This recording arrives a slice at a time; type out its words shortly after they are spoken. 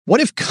What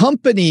if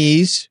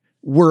companies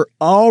were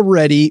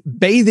already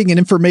bathing in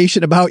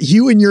information about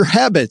you and your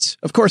habits?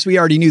 Of course, we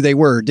already knew they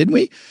were, didn't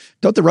we?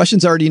 Don't the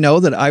Russians already know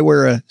that I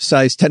wear a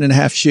size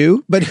 10.5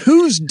 shoe? But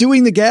who's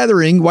doing the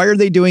gathering? Why are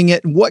they doing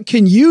it? And what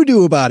can you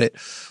do about it?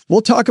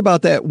 We'll talk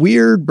about that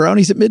weird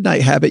brownies at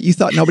midnight habit you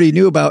thought nobody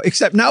knew about,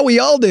 except now we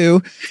all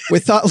do,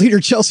 with thought leader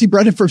Chelsea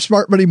Brennan from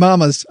Smart Money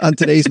Mamas on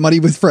today's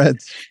Money with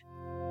Friends.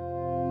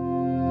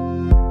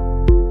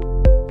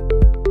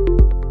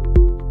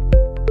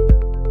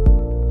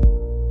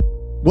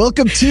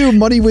 Welcome to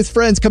Money with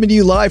Friends, coming to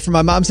you live from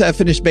my mom's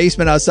half-finished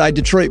basement outside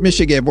Detroit,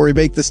 Michigan, where we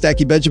make the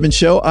Stacky Benjamin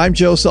Show. I'm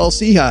Joe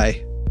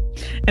Saul-Sehy.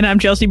 And I'm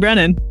Chelsea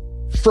Brennan.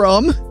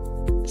 From?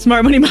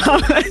 Smart Money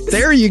Mamas.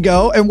 There you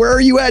go. And where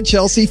are you at,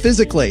 Chelsea,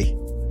 physically?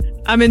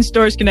 I'm in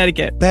Storrs,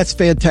 Connecticut. That's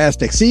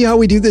fantastic. See how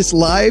we do this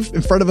live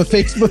in front of a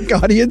Facebook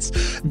audience?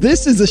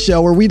 This is a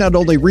show where we not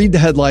only read the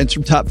headlines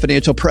from top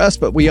financial press,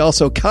 but we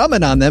also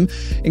comment on them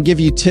and give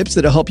you tips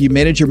that'll help you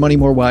manage your money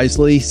more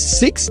wisely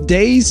 6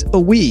 days a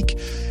week.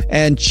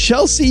 And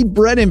Chelsea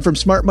Brennan from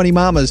Smart Money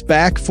Mamas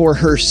back for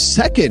her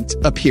second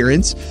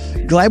appearance.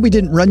 Glad we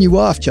didn't run you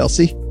off,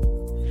 Chelsea.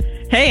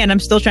 Hey, and I'm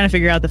still trying to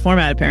figure out the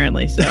format,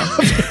 apparently. So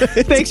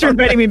thanks for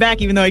inviting me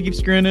back, even though I keep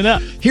screwing it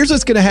up. Here's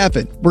what's going to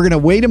happen. We're going to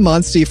wait a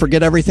month so you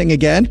forget everything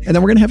again, and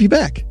then we're going to have you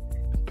back.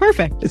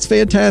 Perfect. It's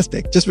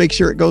fantastic. Just make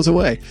sure it goes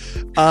away.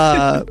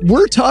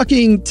 We're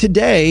talking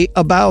today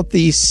about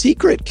the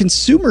secret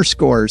consumer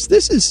scores.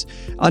 This is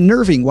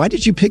unnerving. Why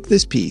did you pick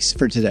this piece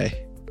for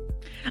today?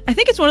 I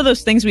think it's one of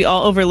those things we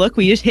all overlook.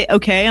 We just hit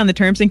okay on the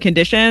terms and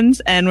conditions,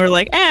 and we're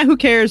like, who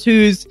cares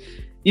who's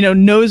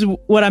knows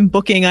what I'm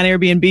booking on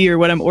Airbnb or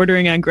what I'm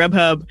ordering on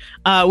Grubhub,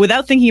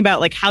 without thinking about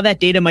like how that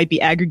data might be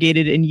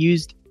aggregated and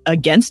used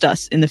against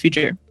us in the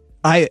future.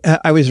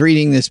 I was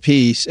reading this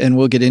piece, and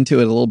we'll get into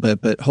it a little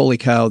bit, but holy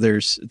cow,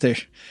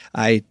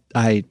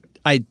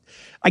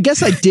 I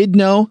guess I did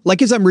know.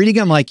 Like as I'm reading,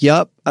 I'm like,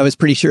 yup, I was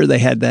pretty sure they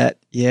had that.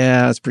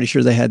 Yeah, I was pretty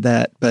sure they had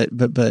that. But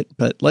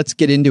let's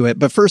get into it.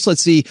 But first,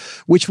 let's see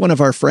which one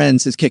of our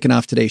friends is kicking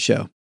off today's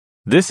show.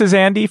 This is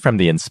Andy from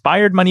the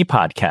Inspired Money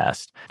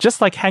Podcast.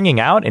 Just like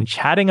hanging out and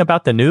chatting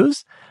about the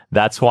news,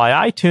 that's why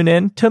I tune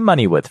in to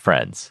Money with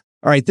Friends.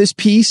 All right, this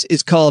piece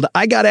is called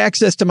I Got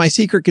Access to My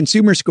Secret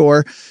Consumer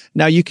Score.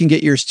 Now you can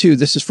get yours too.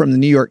 This is from the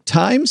New York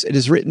Times. It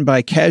is written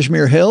by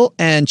Kashmir Hill.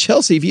 And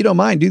Chelsea, if you don't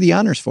mind, do the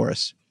honors for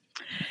us.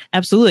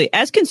 Absolutely.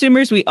 As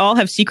consumers, we all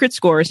have secret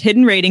scores,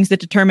 hidden ratings that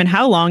determine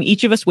how long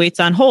each of us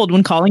waits on hold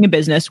when calling a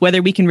business,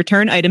 whether we can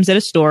return items at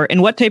a store,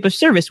 and what type of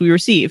service we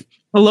receive.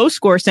 A low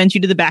score sends you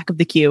to the back of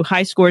the queue.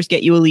 High scores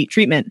get you elite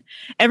treatment.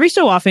 Every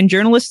so often,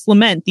 journalists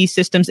lament these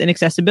systems'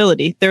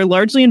 inaccessibility. They're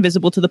largely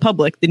invisible to the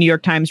public, the New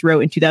York Times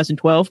wrote in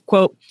 2012.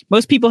 Quote,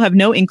 most people have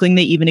no inkling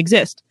they even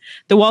exist.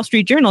 The Wall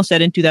Street Journal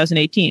said in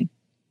 2018.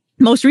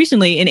 Most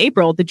recently, in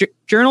April, the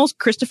journal's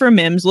Christopher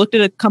Mims looked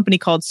at a company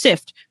called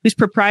Sift, whose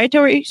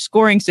proprietary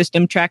scoring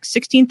system tracks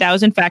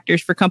 16,000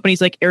 factors for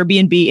companies like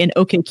Airbnb and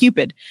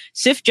OkCupid.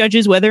 Sift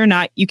judges whether or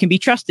not you can be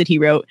trusted, he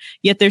wrote,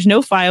 yet there's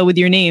no file with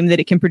your name that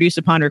it can produce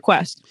upon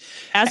request.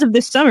 As of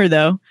this summer,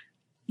 though,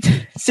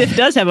 Sift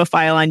does have a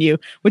file on you,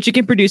 which it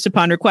can produce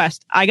upon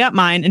request. I got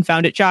mine and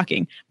found it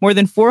shocking. More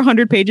than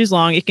 400 pages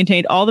long, it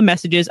contained all the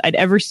messages I'd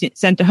ever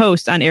sent to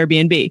hosts on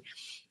Airbnb.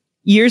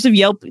 Years of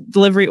Yelp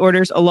delivery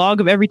orders, a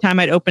log of every time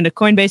I'd opened a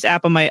Coinbase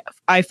app on my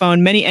iPhone,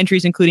 many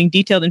entries including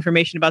detailed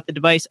information about the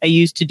device I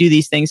used to do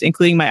these things,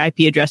 including my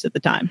IP address at the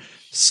time.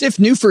 Sift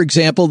knew, for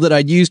example, that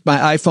I'd used my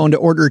iPhone to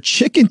order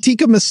chicken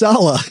tikka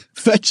masala,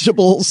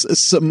 vegetables,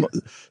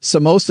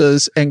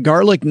 samosas, and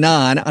garlic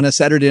naan on a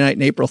Saturday night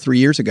in April 3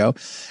 years ago.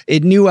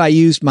 It knew I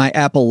used my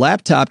Apple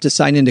laptop to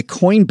sign into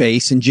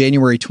Coinbase in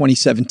January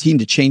 2017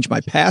 to change my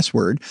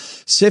password.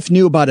 Sift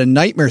knew about a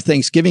nightmare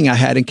Thanksgiving I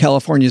had in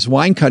California's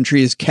wine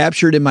country is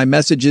captured in my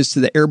messages to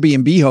the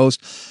Airbnb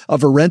host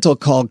of a rental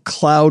called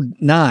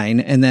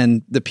Cloud9, and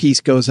then the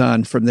piece goes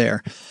on from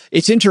there.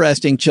 It's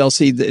interesting,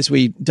 Chelsea, as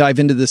we dive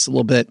into this a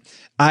little bit.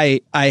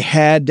 I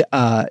had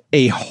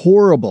a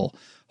horrible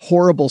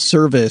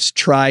service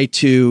try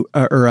to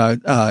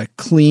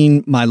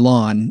clean my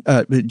lawn,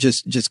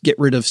 just get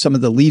rid of some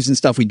of the leaves and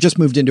stuff. We just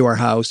moved into our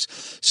house,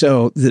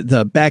 so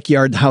the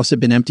backyard, the house had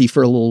been empty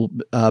for a little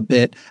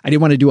bit. I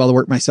didn't want to do all the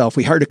work myself.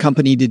 We hired a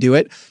company to do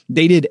it.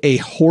 They did a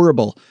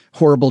horrible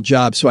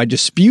job, so I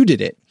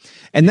disputed it.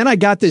 And then I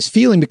got this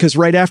feeling because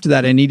right after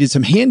that, I needed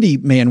some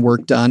handyman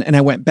work done. And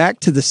I went back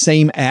to the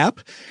same app.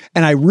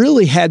 And I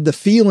really had the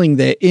feeling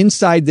that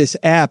inside this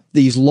app,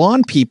 these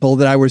lawn people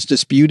that I was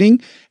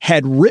disputing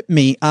had ripped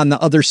me on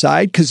the other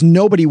side because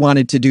nobody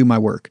wanted to do my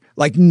work.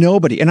 Like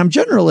nobody. And I'm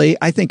generally,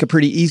 I think, a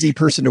pretty easy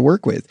person to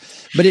work with.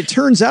 But it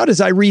turns out as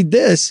I read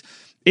this,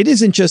 it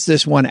isn't just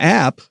this one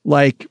app.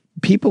 Like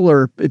people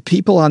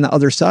on the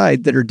other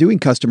side that are doing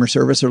customer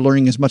service are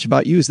learning as much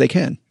about you as they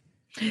can.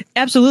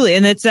 Absolutely.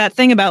 And it's that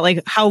thing about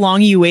like how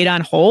long you wait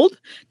on hold.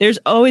 There's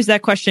always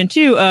that question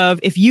too of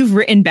if you've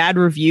written bad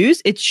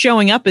reviews, it's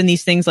showing up in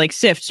these things like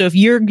Sift. So if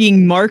you're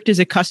being marked as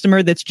a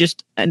customer that's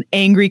just an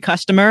angry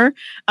customer,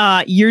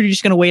 you're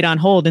just going to wait on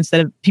hold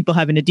instead of people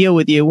having to deal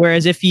with you.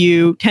 Whereas if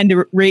you tend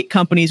to rate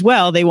companies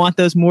well, they want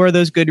more of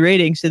those good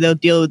ratings, so they'll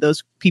deal with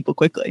those people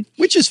quickly.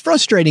 Which is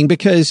frustrating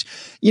because,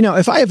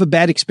 if I have a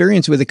bad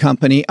experience with a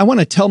company, I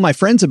want to tell my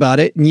friends about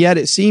it. And yet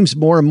it seems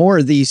more and more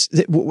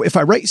if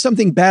I write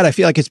something bad, I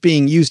feel like it's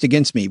being used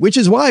against me, which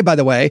is why, by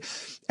the way,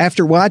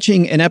 after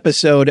watching an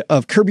episode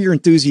of Curb Your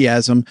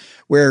Enthusiasm,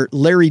 where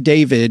Larry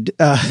David,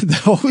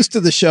 the host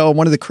of the show,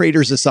 one of the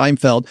creators of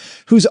Seinfeld,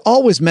 who's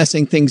always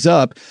messing things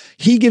up,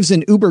 he gives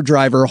an Uber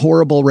driver a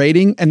horrible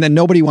rating, and then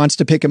nobody wants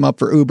to pick him up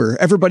for Uber.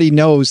 Everybody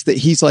knows that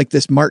he's like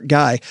this Mark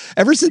guy.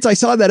 Ever since I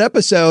saw that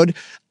episode,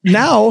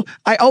 now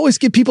I always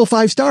give people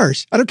 5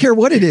 stars. I don't care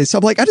what it is.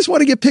 I'm like, I just want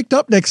to get picked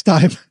up next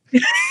time.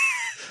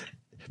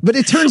 But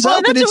it turns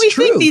out that it's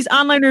true. Think these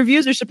online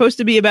reviews are supposed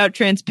to be about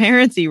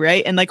transparency,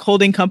 right? And like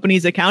holding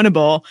companies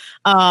accountable.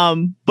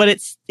 But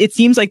it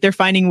seems like they're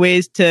finding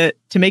ways to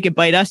make it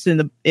bite us in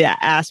the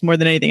ass more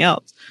than anything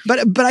else.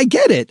 But I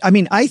get it. I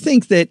mean, I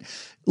think that,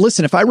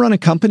 listen, if I run a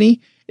company,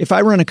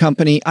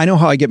 I know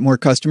how I get more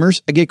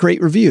customers. I get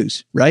great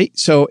reviews, right?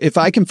 So if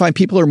I can find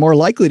people who are more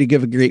likely to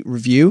give a great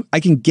review,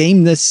 I can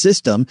game this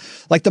system.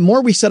 Like the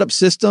more we set up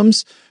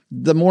systems,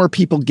 the more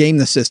people game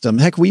the system.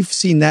 Heck, we've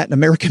seen that in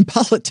American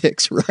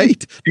politics,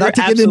 right? Not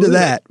to get into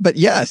that, but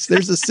yes,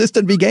 there's a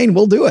system to be gained.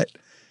 We'll do it.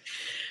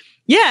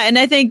 Yeah. And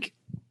I think,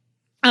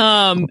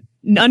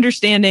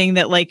 understanding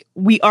that like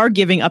we are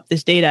giving up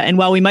this data. And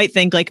while we might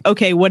think like,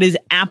 okay, what is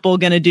Apple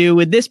going to do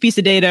with this piece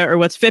of data, or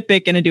what's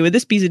Fitbit going to do with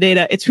this piece of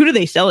data? It's who do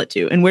they sell it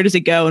to, and where does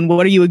it go, and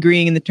what are you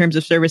agreeing in the terms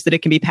of service that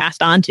it can be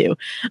passed on to?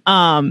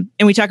 And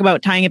we talk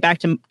about tying it back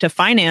to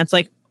finance.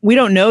 Like we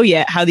don't know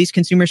yet how these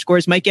consumer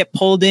scores might get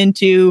pulled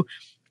into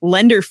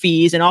lender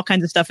fees and all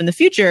kinds of stuff in the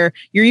future.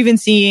 You're even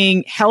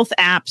seeing health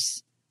apps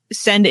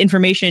send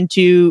information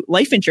to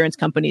life insurance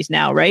companies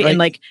now, right? And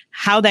like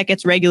how that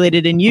gets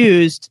regulated and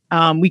used,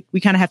 we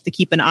kind of have to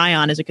keep an eye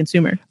on as a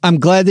consumer. I'm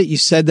glad that you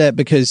said that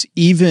because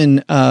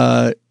even,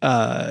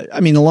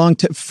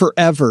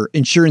 forever,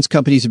 insurance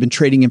companies have been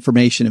trading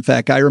information. In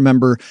fact, I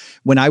remember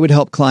when I would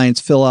help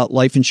clients fill out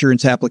life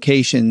insurance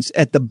applications,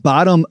 at the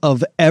bottom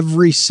of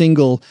every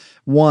single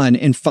one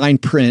in fine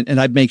print,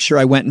 and I'd make sure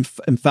I went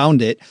and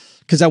found it,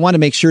 because I want to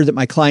make sure that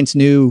my clients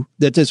knew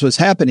that this was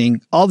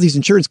happening. All these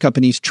insurance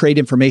companies trade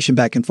information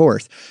back and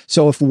forth.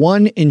 So if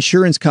one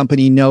insurance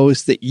company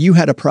knows that you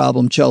had a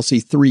problem, Chelsea,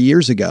 3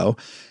 years ago,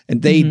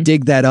 and they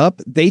dig that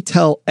up, they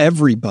tell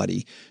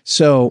everybody.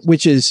 So,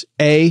 which is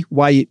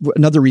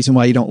another reason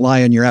why you don't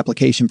lie on your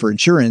application for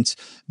insurance,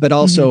 but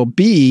also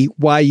B,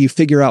 why you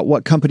figure out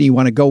what company you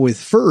want to go with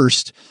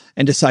first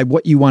and decide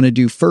what you want to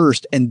do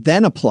first and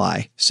then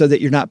apply, so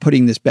that you're not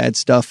putting this bad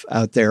stuff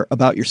out there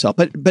about yourself.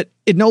 But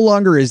it no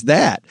longer is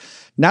that.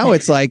 Now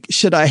it's like,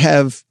 should I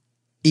have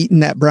eaten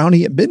that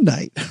brownie at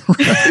midnight?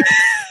 Right?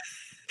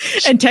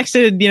 And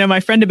texted, my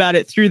friend about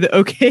it through the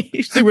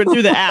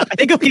through the app. I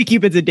think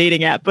OkCupid's a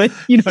dating app, but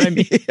you know what I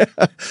mean?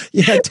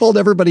 Yeah, I told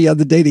everybody on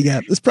the dating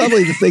app. That's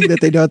probably the thing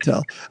that they don't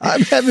tell.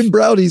 I'm having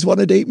brownies. Want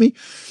to date me?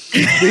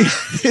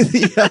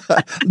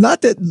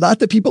 Not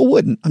that people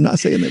wouldn't. I'm not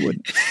saying they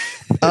wouldn't.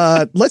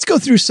 Let's go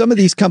through some of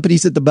these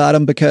companies at the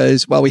bottom,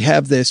 because while we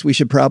have this, we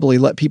should probably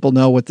let people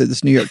know what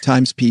this New York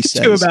Times piece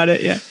says. True about it,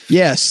 yeah.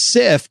 Yeah,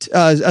 Sift.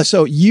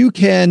 So you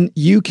can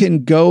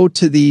go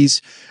to these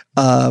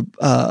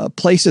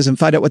places and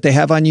find out what they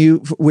have on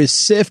you. With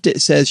Sift,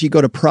 it says you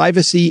go to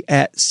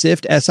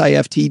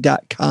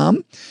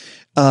privacy@sift.com.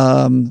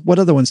 What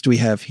other ones do we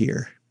have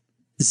here?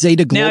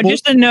 Zeta Global. Now,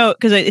 just a note,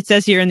 because it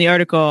says here in the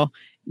article,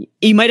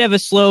 you might have a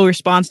slow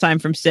response time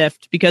from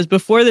Sift, because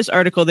before this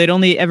article, they'd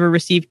only ever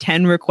received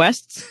 10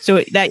 requests.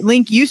 So that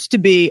link used to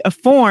be a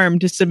form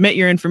to submit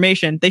your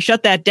information. They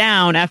shut that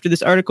down after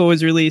this article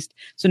was released.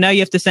 So now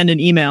you have to send an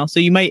email. So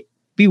you might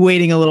be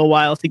waiting a little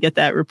while to get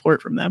that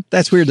report from them.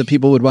 That's weird that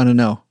people would want to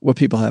know what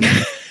people have.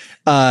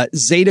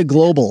 Zeta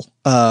Global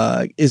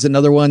is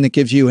another one that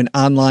gives you an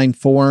online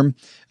form.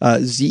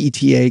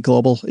 ZETA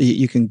Global.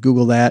 You can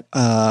Google that.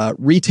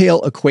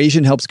 Retail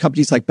Equation helps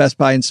companies like Best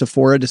Buy and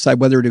Sephora decide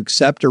whether to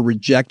accept or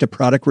reject a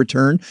product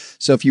return.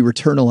 So if you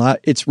return a lot,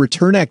 it's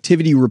return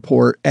activity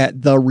report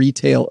at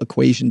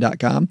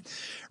theretailequation.com.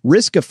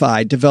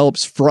 Riskified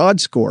develops fraud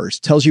scores,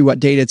 tells you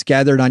what data it's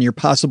gathered on your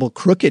possible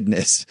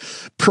crookedness.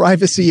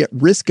 Privacy at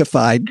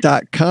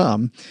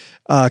riskified.com.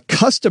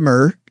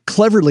 Customer,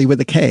 cleverly with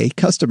a K,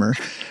 Customer,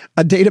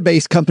 a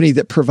database company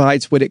that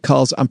provides what it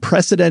calls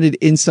unprecedented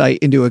insight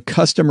into a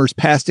customer's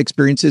past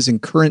experiences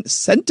and current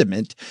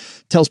sentiment,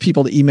 tells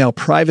people to email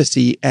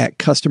privacy at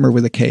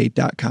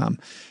customerwithak.com.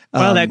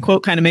 Wow, that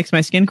quote kind of makes my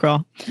skin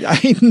crawl.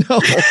 I know.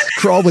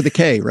 Crawl with a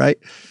K, right?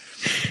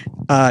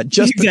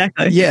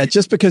 Exactly.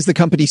 Just because the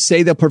companies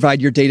say they'll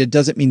provide your data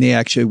doesn't mean they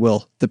actually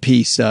will. The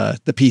piece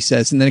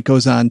says, and then it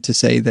goes on to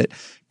say that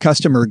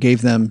Customer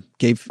gave them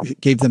the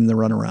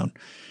runaround.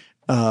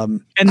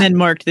 And then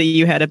marked that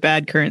you had a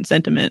bad current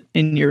sentiment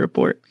in your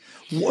report.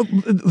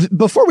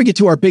 Before we get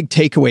to our big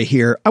takeaway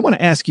here, I want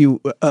to ask you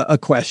a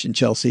question,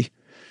 Chelsea.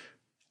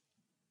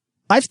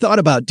 I've thought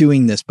about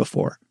doing this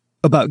before,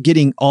 about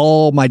getting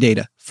all my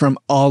data from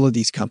all of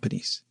these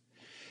companies.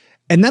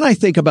 And then I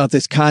think about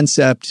this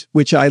concept,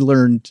 which I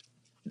learned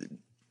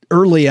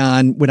early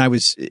on when I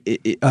was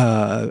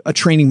a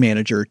training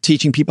manager,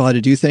 teaching people how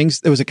to do things.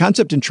 There was a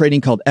concept in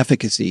training called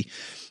efficacy.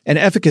 And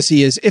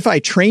efficacy is, if I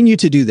train you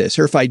to do this,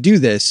 or if I do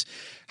this,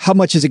 how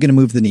much is it going to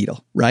move the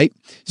needle, right?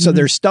 So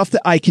there's stuff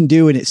that I can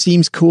do and it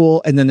seems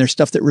cool. And then there's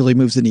stuff that really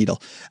moves the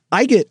needle.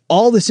 I get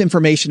all this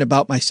information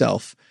about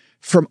myself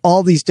from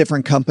all these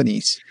different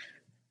companies.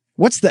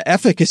 What's the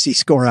efficacy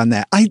score on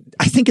that? I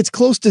think it's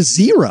close to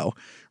 0,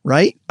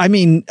 right? I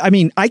mean,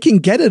 I can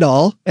get it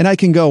all and I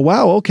can go,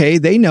 wow, okay,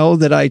 they know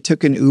that I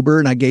took an Uber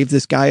and I gave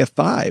this guy a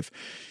 5.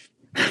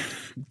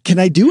 Can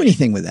I do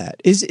anything with that?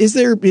 Is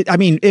there,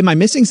 am I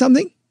missing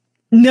something?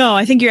 No,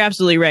 I think you're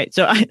absolutely right.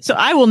 So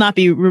I will not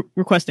be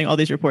requesting all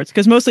these reports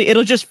because mostly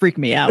it'll just freak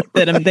me out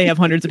that they have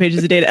hundreds of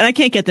pages of data and I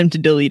can't get them to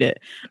delete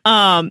it.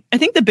 I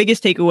think the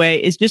biggest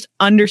takeaway is just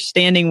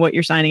understanding what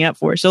you're signing up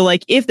for. So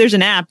like if there's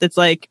an app that's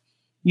like,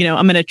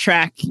 I'm going to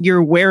track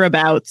your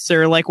whereabouts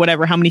or like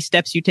whatever, how many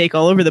steps you take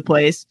all over the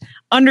place,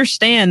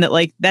 understand that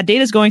like that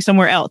data is going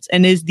somewhere else.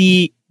 And is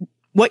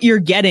what you're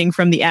getting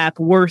from the app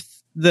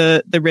worth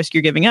the risk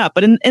you're giving up?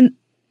 But in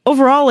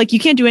overall, like you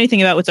can't do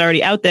anything about what's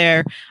already out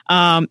there.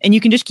 And you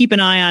can just keep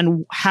an eye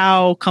on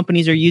how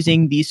companies are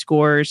using these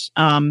scores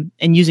and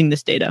using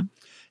this data.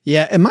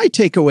 Yeah. And my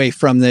takeaway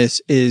from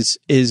this is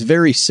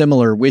very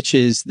similar, which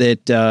is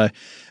that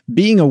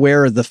being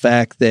aware of the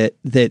fact that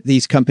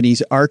these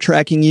companies are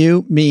tracking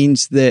you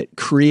means that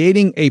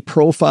creating a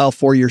profile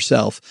for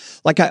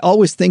yourself. Like I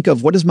always think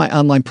of, what does my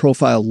online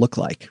profile look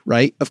like,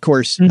 right? Of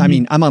course,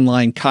 I'm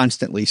online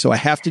constantly, so I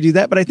have to do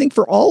that. But I think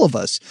for all of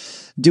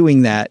us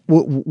doing that,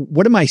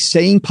 what am I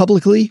saying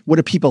publicly? What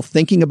are people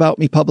thinking about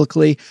me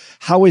publicly?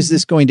 How is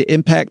this going to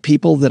impact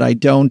people that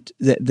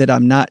that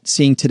I'm not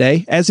seeing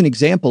today? As an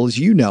example, as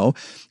you know,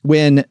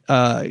 when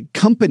a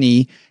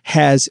company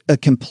has a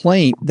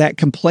complaint, that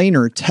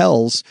complainer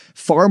tells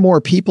far more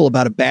people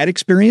about a bad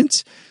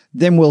experience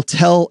than will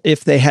tell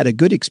if they had a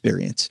good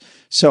experience.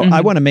 So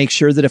I want to make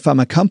sure that if I'm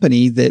a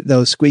company, that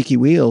those squeaky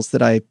wheels,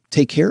 that I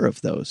take care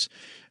of those.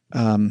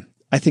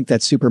 I think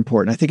that's super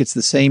important. I think it's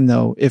the same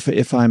though,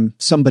 if I'm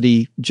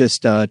somebody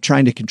just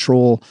trying to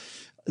control,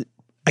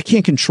 I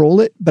can't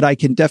control it, but I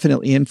can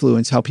definitely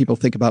influence how people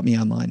think about me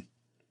online.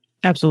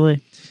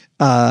 Absolutely.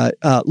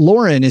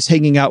 Lauren is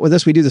hanging out with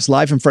us. We do this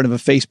live in front of a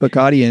Facebook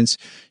audience.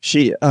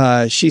 She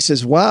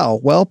says, wow,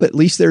 well, but at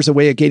least there's a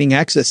way of gaining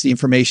access to the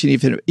information,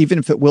 even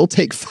if it will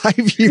take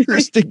 5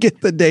 years to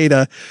get the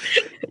data.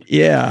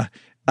 Yeah.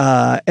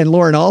 And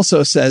Lauren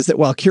also says that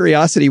while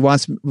curiosity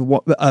wants me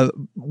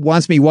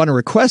want to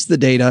request the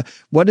data,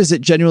 what is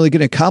it genuinely going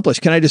to accomplish?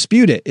 Can I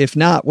dispute it? If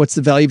not, what's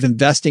the value of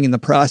investing in the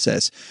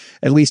process?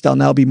 At least I'll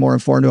now be more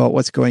informed about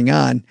what's going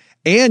on.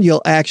 And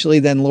you'll actually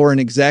then learn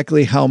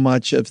exactly how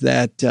much of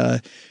that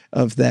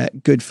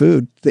good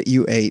food that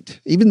you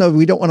ate, even though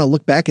we don't want to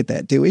look back at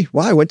that, do we?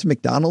 Wow, I went to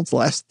McDonald's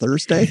last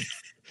Thursday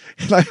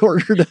and I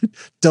ordered a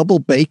double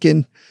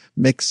bacon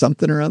mix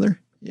something or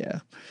other. Yeah.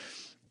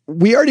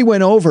 We already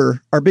went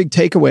over our big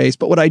takeaways,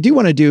 but what I do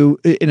want to do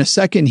in a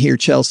second here,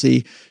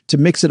 Chelsea, to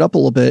mix it up a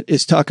little bit,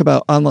 is talk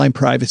about online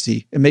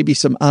privacy and maybe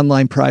some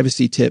online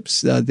privacy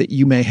tips that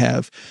you may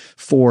have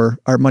for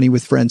our Money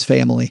with Friends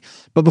family.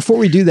 But before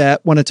we do that,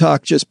 I want to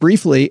talk just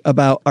briefly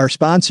about our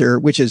sponsor,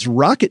 which is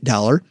Rocket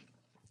Dollar.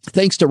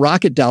 Thanks to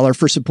Rocket Dollar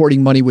for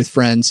supporting Money with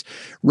Friends.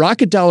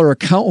 Rocket Dollar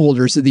account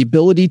holders have the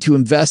ability to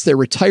invest their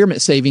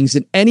retirement savings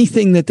in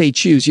anything that they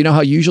choose. You know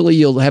how usually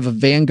you'll have a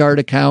Vanguard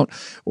account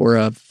or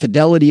a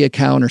Fidelity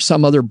account or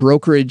some other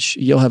brokerage.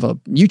 You'll have a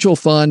mutual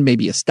fund,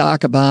 maybe a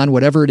stock, a bond,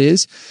 whatever it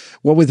is.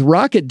 Well, with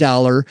Rocket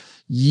Dollar,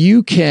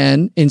 you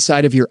can,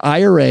 inside of your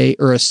IRA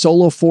or a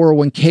solo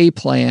 401k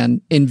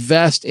plan,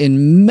 invest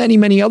in many,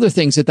 many other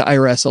things that the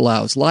IRS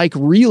allows, like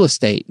real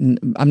estate.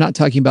 And I'm not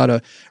talking about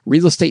a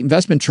real estate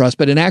investment trust,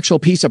 but an actual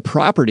piece of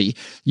property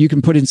you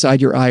can put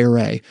inside your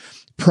IRA.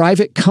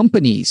 Private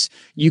companies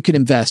you can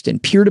invest in,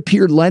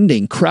 peer-to-peer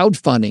lending,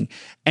 crowdfunding,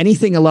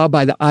 anything allowed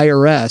by the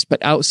IRS,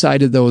 but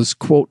outside of those,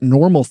 quote,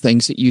 normal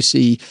things that you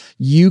see,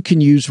 you can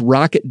use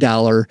Rocket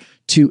Dollar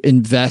to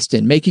invest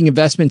in. Making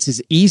investments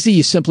is easy.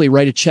 You simply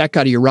write a check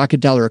out of your Rocket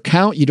Dollar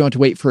account. You don't have to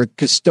wait for a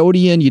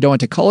custodian. You don't have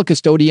to call a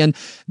custodian.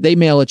 They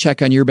mail a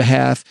check on your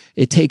behalf.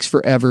 It takes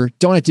forever.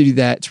 Don't have to do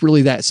that. It's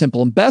really that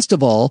simple. And best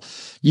of all,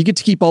 you get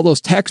to keep all those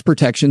tax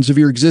protections of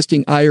your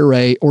existing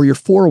IRA or your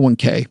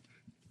 401k.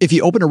 If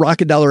you open a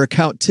Rocket Dollar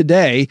account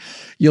today,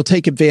 you'll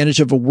take advantage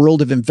of a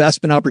world of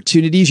investment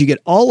opportunities. You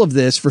get all of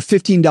this for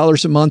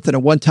 $15 a month and a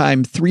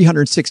one-time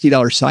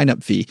 $360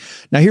 sign-up fee.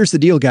 Now, here's the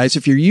deal, guys.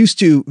 If you're used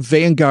to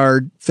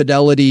Vanguard,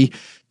 Fidelity,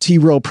 T.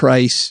 Rowe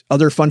Price,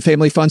 other fund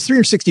family funds,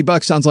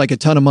 $360 sounds like a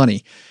ton of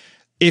money.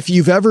 If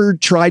you've ever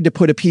tried to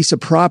put a piece of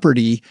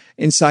property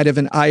inside of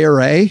an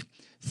IRA,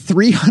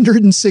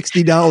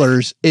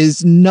 $360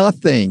 is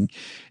nothing.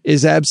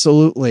 is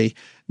absolutely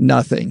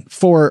nothing.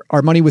 For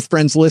our Money with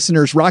Friends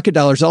listeners, Rocket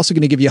Dollar is also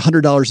going to give you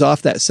 $100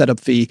 off that setup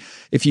fee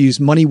if you use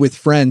Money with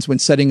Friends when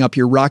setting up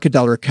your Rocket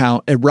Dollar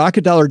account at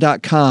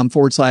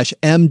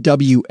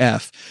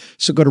rocketdollar.com/MWF.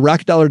 So go to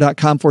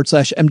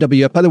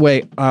rocketdollar.com/MWF. By the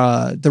way,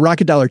 the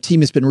Rocket Dollar team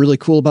has been really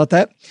cool about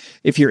that.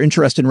 If you're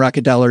interested in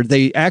Rocket Dollar,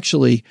 they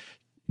actually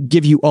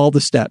give you all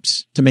the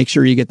steps to make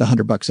sure you get the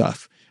 $100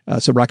 off.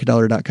 So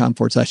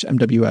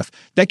rocketdollar.com/MWF.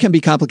 That can be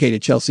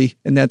complicated, Chelsea.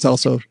 And that's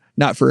also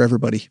not for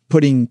everybody.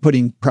 Putting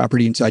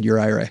property inside your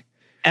IRA.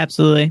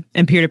 Absolutely.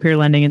 And peer-to-peer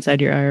lending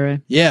inside your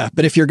IRA. Yeah.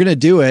 But if you're going to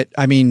do it,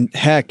 I mean,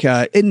 heck,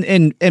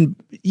 and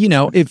you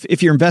know,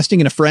 if you're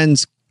investing in a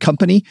friend's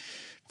company,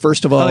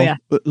 first of all,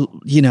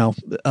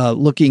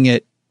 looking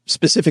at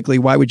specifically,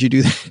 why would you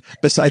do that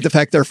besides the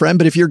fact they're a friend?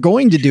 But if you're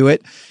going to do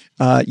it,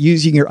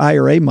 using your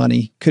IRA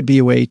money could be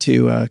a way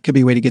to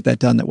get that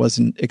done that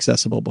wasn't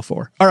accessible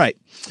before. All right.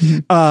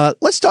 Mm-hmm.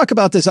 Let's talk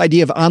about this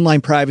idea of online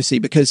privacy,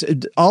 because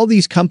all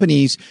these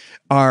companies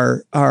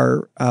are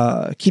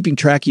keeping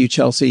track of you,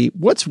 Chelsea.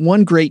 What's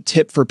one great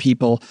tip for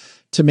people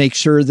to make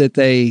sure that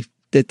they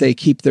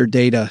keep their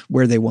data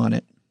where they want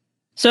it?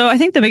 So I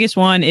think the biggest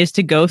one is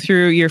to go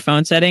through your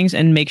phone settings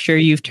and make sure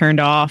you've turned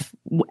off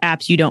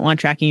apps you don't want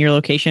tracking your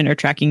location or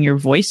tracking your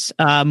voice.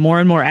 More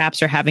and more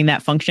apps are having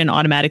that function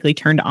automatically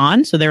turned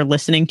on, so they're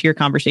listening to your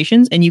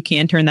conversations, and you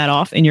can turn that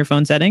off in your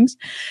phone settings.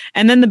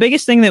 And then the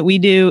biggest thing that we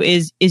do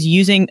is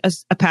using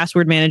a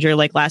password manager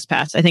like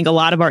LastPass. I think a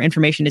lot of our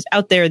information is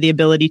out there. The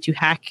ability to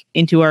hack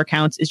into our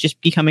accounts is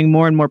just becoming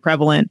more and more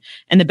prevalent.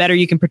 And the better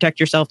you can protect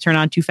yourself, turn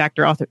on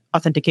two-factor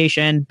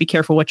authentication, be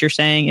careful what you're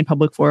saying in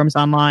public forums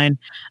online.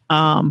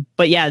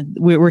 But yeah,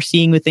 we're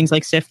seeing with things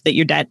like SIF that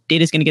your data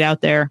is going to get out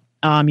there.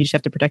 You just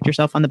have to protect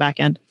yourself on the back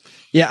end.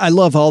 Yeah, I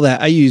love all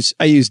that. I use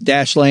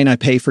Dashlane. I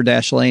pay for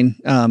Dashlane.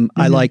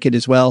 I like it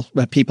as well.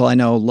 People I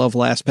know love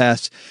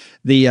LastPass.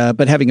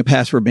 But having a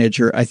password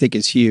manager, I think,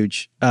 is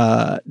huge.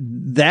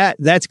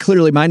 That's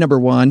clearly my number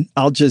one.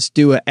 I'll just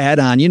do an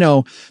add-on. You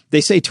know,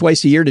 they say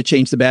twice a year to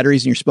change the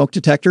batteries in your smoke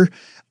detector.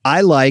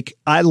 I like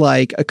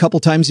a couple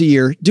times a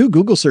year, do a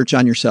Google search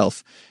on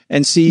yourself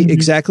and see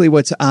exactly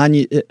what's on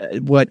you,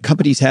 what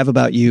companies have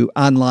about you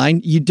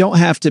online. You don't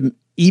have to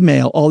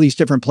email all these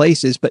different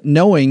places, but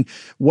knowing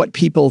what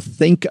people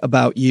think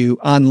about you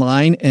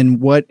online and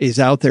what is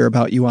out there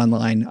about you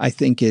online, I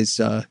think is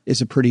a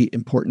pretty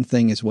important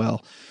thing as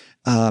well.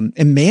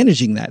 And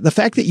managing that, the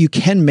fact that you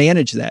can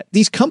manage that,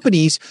 these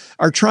companies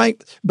are trying,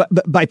 but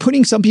by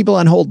putting some people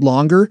on hold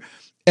longer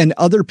and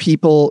other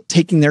people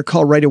taking their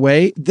call right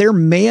away, they're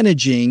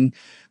managing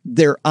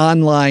their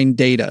online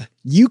data.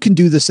 You can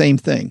do the same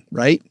thing,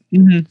 right?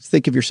 Mm-hmm.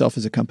 Think of yourself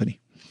as a company.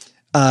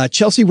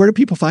 Chelsea, where do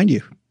people find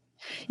you?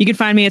 You can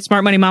find me at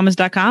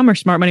smartmoneymamas.com or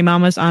Smart Money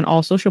Mamas on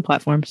all social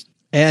platforms.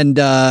 And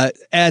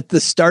at the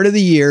start of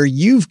the year,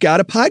 you've got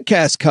a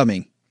podcast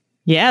coming.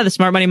 Yeah, the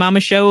Smart Money Mama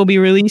show will be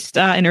released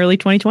in early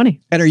 2020.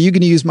 And are you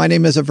going to use my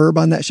name as a verb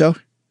on that show?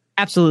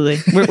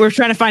 Absolutely. We're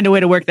trying to find a way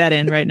to work that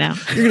in right now.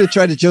 You're going to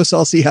try to Joe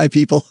Saul see hi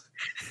people.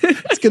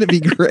 It's going to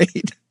be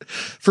great.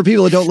 For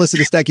people who don't listen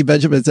to Stacky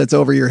Benjamins, that's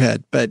over your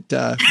head. But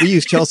we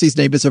use Chelsea's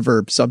name as a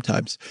verb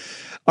sometimes.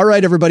 All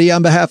right, everybody.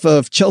 On behalf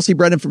of Chelsea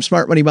Brennan from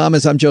Smart Money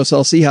Mamas, I'm Joe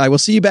Saul see hi. We'll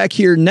see you back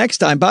here next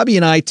time. Bobby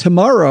and I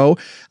tomorrow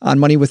on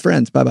Money with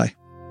Friends. Bye-bye.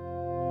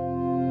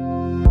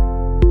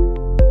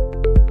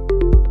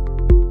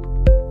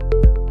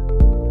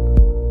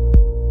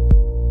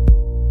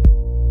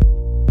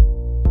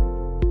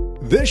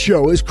 This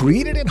show is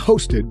created and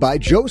hosted by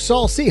Joe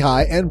Saul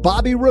Sehi and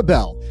Bobby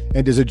Rebell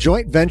and is a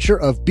joint venture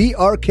of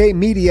BRK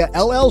Media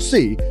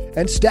LLC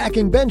and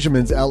Stacking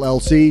Benjamins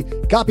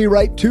LLC,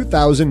 copyright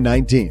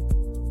 2019.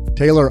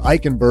 Taylor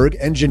Eichenberg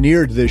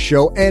engineered this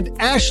show and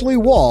Ashley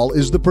Wall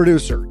is the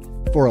producer.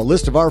 For a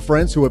list of our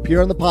friends who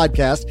appear on the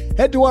podcast,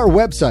 head to our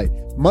website,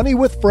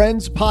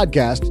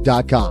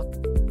 moneywithfriendspodcast.com.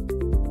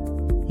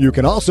 You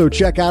can also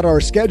check out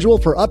our schedule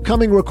for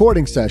upcoming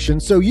recording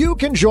sessions so you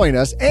can join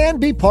us and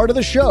be part of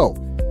the show.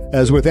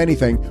 As with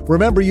anything,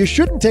 remember you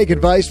shouldn't take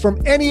advice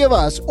from any of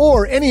us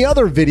or any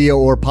other video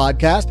or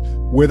podcast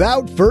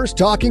without first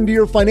talking to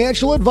your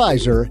financial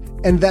advisor,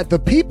 and that the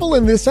people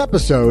in this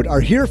episode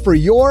are here for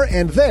your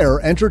and their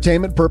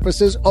entertainment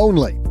purposes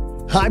only.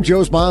 I'm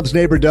Joe's mom's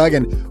neighbor, Doug,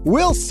 and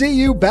we'll see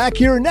you back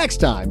here next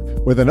time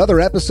with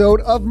another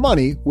episode of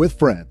Money with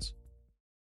Friends.